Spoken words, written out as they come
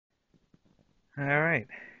All right,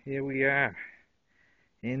 here we are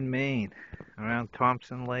in Maine, around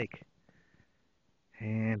Thompson Lake,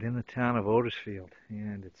 and in the town of Otisfield.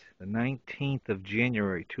 And it's the 19th of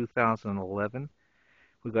January, 2011.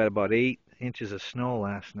 We got about 8 inches of snow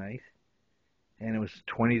last night, and it was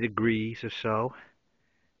 20 degrees or so.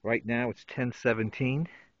 Right now it's 10:17,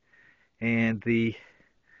 and the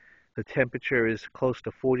temperature is close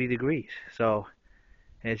to 40 degrees. So,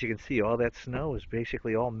 as you can see, all that snow is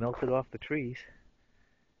basically all melted off the trees,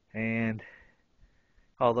 and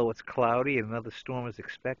although it's cloudy and another storm is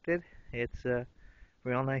expected, it's a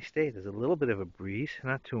real nice day. There's a little bit of a breeze,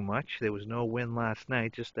 not too much. There was no wind last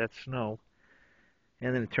night, just that snow.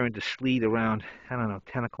 And then it turned to sleet around, I don't know,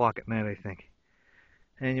 10 o'clock at night, I think.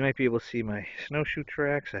 And you might be able to see my snowshoe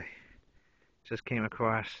tracks. I just came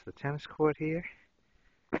across the tennis court here.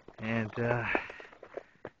 And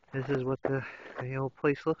this is what the old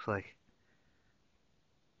place looks like.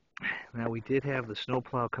 Now, we did have the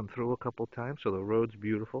snowplow come through a couple times, so the road's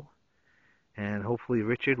beautiful. And hopefully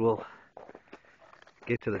Richard will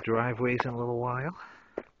get to the driveways in a little while.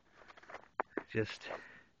 Just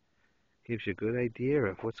gives you a good idea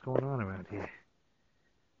of what's going on around here.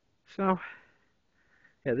 So,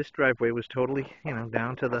 yeah, this driveway was totally,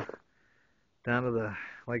 down to the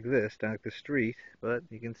like this, down the street. But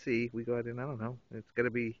you can see we got in. I don't know. It's got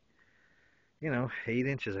to be, 8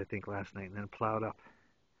 inches I think last night, and then plowed up.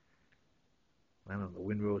 I don't know. The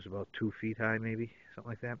windrow was about 2 feet high, maybe something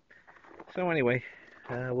like that. So anyway,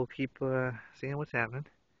 we'll keep seeing what's happening,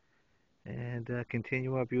 and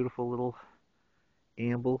continue our beautiful little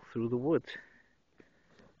amble through the woods.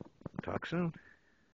 Talk soon.